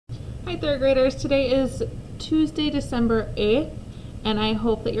Hi, third graders. Today is Tuesday, December 8th, and I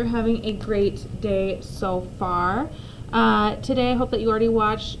hope that you're having a great day so far. Today, I hope that you already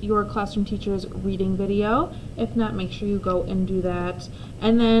watched your classroom teacher's reading video. If not, make sure you go and do that.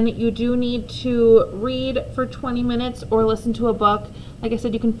 And then you do need to read for 20 minutes or listen to a book. Like I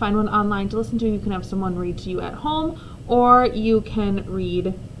said, you can find one online to listen to. You can have someone read to you at home, or you can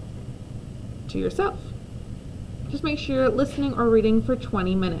read to yourself. Just make sure you're listening or reading for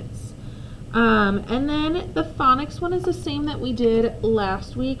 20 minutes. And then the phonics one is the same that we did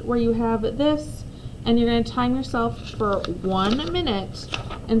last week, where you have this and you're going to time yourself for 1 minute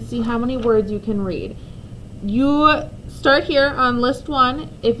and see how many words you can read. You start here on list 1.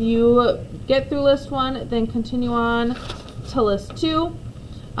 If you get through list 1, then continue on to list 2.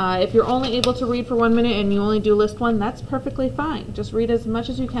 If you're only able to read for 1 minute and you only do list 1, that's perfectly fine. Just read as much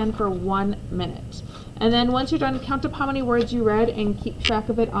as you can for 1 minute. And then once you're done, count up how many words you read and keep track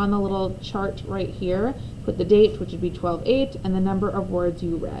of it on the little chart right here. Put the date, which would be 12/8, and the number of words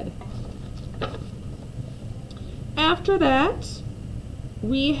you read. After that,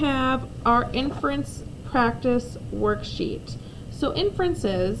 we have our inference practice worksheet. So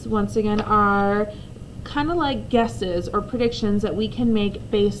inferences, once again, are kind of like guesses or predictions that we can make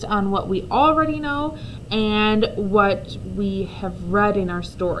based on what we already know and what we have read in our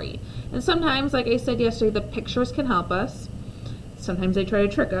story. And sometimes, like I said yesterday, the pictures can help us. Sometimes they try to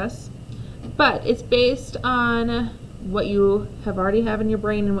trick us. But it's based on what you have already have in your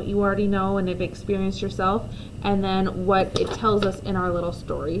brain and what you already know and have experienced yourself, and then what it tells us in our little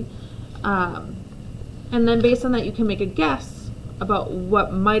story. And then based on that, you can make a guess about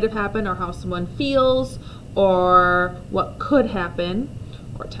what might have happened or how someone feels or what could happen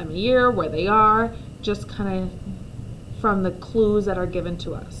or time of year, where they are, just kind of from the clues that are given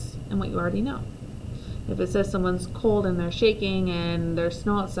to us and what you already know. If it says someone's cold and they're shaking and there's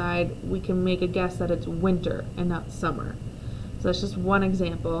snow outside, we can make a guess that it's winter and not summer. So that's just one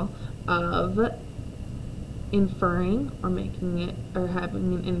example of inferring or making it or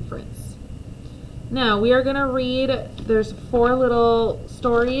having an inference. Now we are going to read, there's 4 little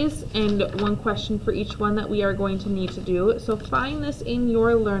stories and 1 question for each one that we are going to need to do. So find this in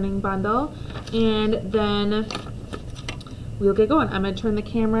your learning bundle and then we'll get going. I'm going to turn the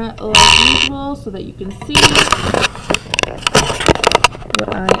camera like usual so that you can see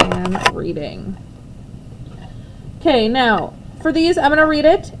what I am reading. Okay, now for these I'm going to read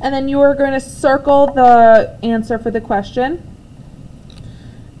it and then you are going to circle the answer for the question.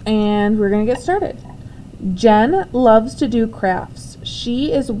 And we're going to get started. Jen loves to do crafts.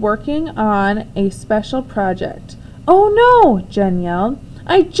 She is working on a special project. Oh no, Jen yelled.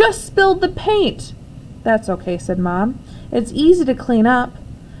 I just spilled the paint. That's okay, said Mom. It's easy to clean up.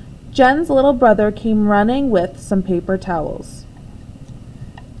 Jen's little brother came running with some paper towels.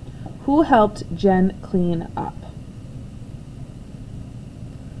 Who helped Jen clean up?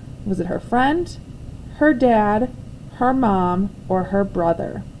 Was it her friend, her dad, her mom, or her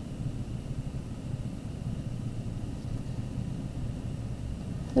brother?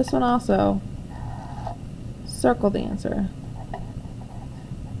 This one also, circle the answer.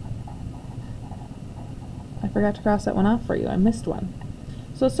 I forgot to cross that one off for you. I missed one.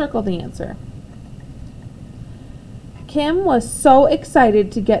 So circle the answer. Kim was so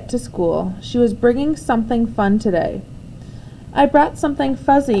excited to get to school. She was bringing something fun today. I brought something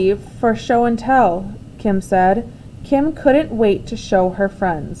fuzzy for show and tell, Kim said. Kim couldn't wait to show her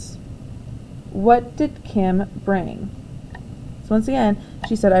friends. What did Kim bring? So once again,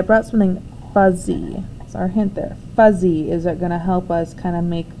 she said, I brought something fuzzy. That's our hint there. Fuzzy is going to help us kind of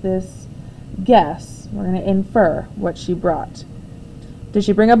make this guess. We're going to infer what she brought. Did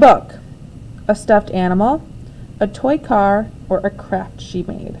she bring a book, a stuffed animal, a toy car, or a craft she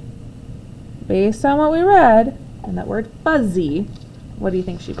made? Based on what we read, and that word fuzzy, what do you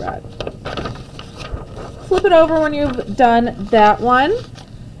think she brought? Flip it over when you've done that one.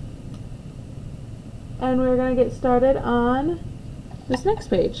 And we're going to get started on this next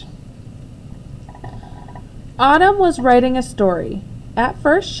page. Autumn was writing a story. At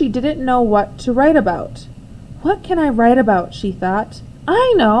first, she didn't know what to write about. What can I write about, she thought.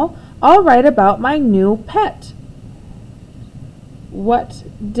 I know, I'll write about my new pet. What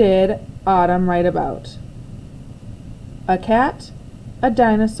did Autumn write about? A cat, a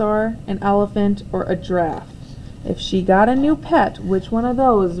dinosaur, an elephant, or a giraffe? If she got a new pet, which one of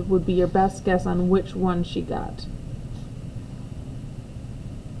those would be your best guess on which one she got?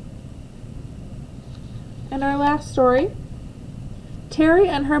 And our last story. Terry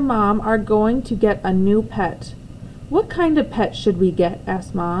and her mom are going to get a new pet. What kind of pet should we get?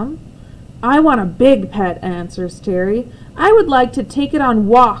 Asked Mom. I want a big pet, answers Terry. I would like to take it on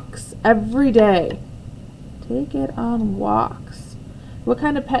walks every day. Take it on walks. What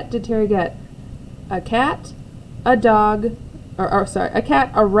kind of pet did Terry get? A cat, a dog, a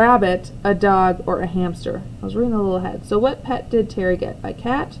cat, a rabbit, a dog, or a hamster. I was reading a little ahead. So what pet did Terry get? A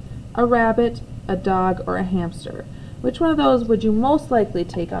cat, a rabbit, a dog, or a hamster? Which one of those would you most likely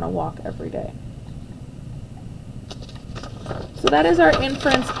take on a walk every day? So that is our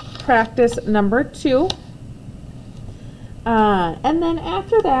inference practice number 2. And then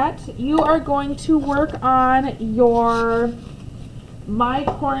after that, you are going to work on your My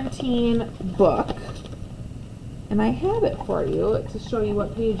Quarantine book. And I have it for you to show you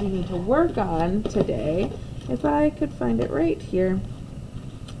what page you need to work on today. If I could find it right here.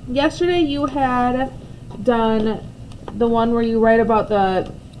 Yesterday you had done the one where you write about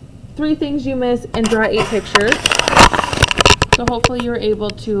the 3 things you miss and draw 8 pictures. So hopefully you're able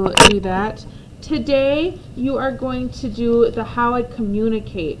to do that. Today you are going to do the How I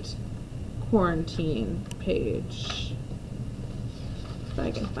Communicate quarantine page. If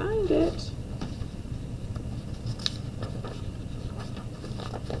I can find it.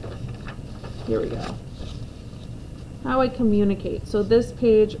 Here we go. How I Communicate. So this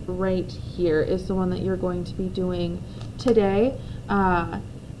page right here is the one that you're going to be doing today.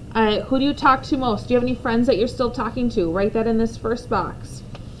 Who do you talk to most? Do you have any friends that you're still talking to? Write that in this first box.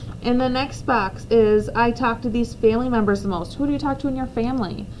 And the next box is I talk to these family members the most. Who do you talk to in your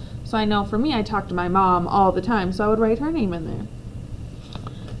family? So I know for me, I talk to my mom all the time, so I would write her name in there.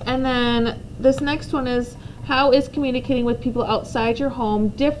 And then this next one is, how is communicating with people outside your home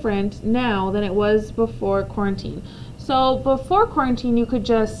different now than it was before quarantine? So before quarantine, you could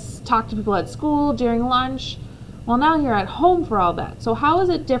just talk to people at school during lunch. Well, now you're at home for all that. So how is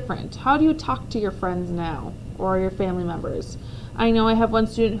it different? How do you talk to your friends now or your family members? I know I have one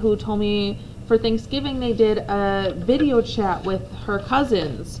student who told me for Thanksgiving they did a video chat with her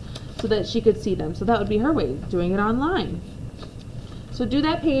cousins so that she could see them. So that would be her way of doing it online. So do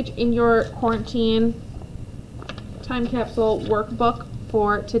that page in your quarantine time capsule workbook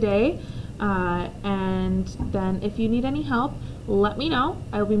for today. And then if you need any help, let me know.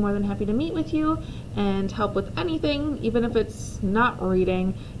 I'll be more than happy to meet with you and help with anything, even if it's not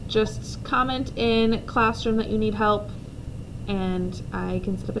reading. Just comment in Classroom that you need help and I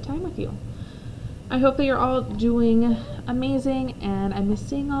can set up a time with you. I hope that you're all doing amazing and I miss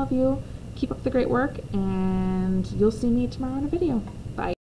seeing all of you. Keep up the great work and you'll see me tomorrow in a video. Bye.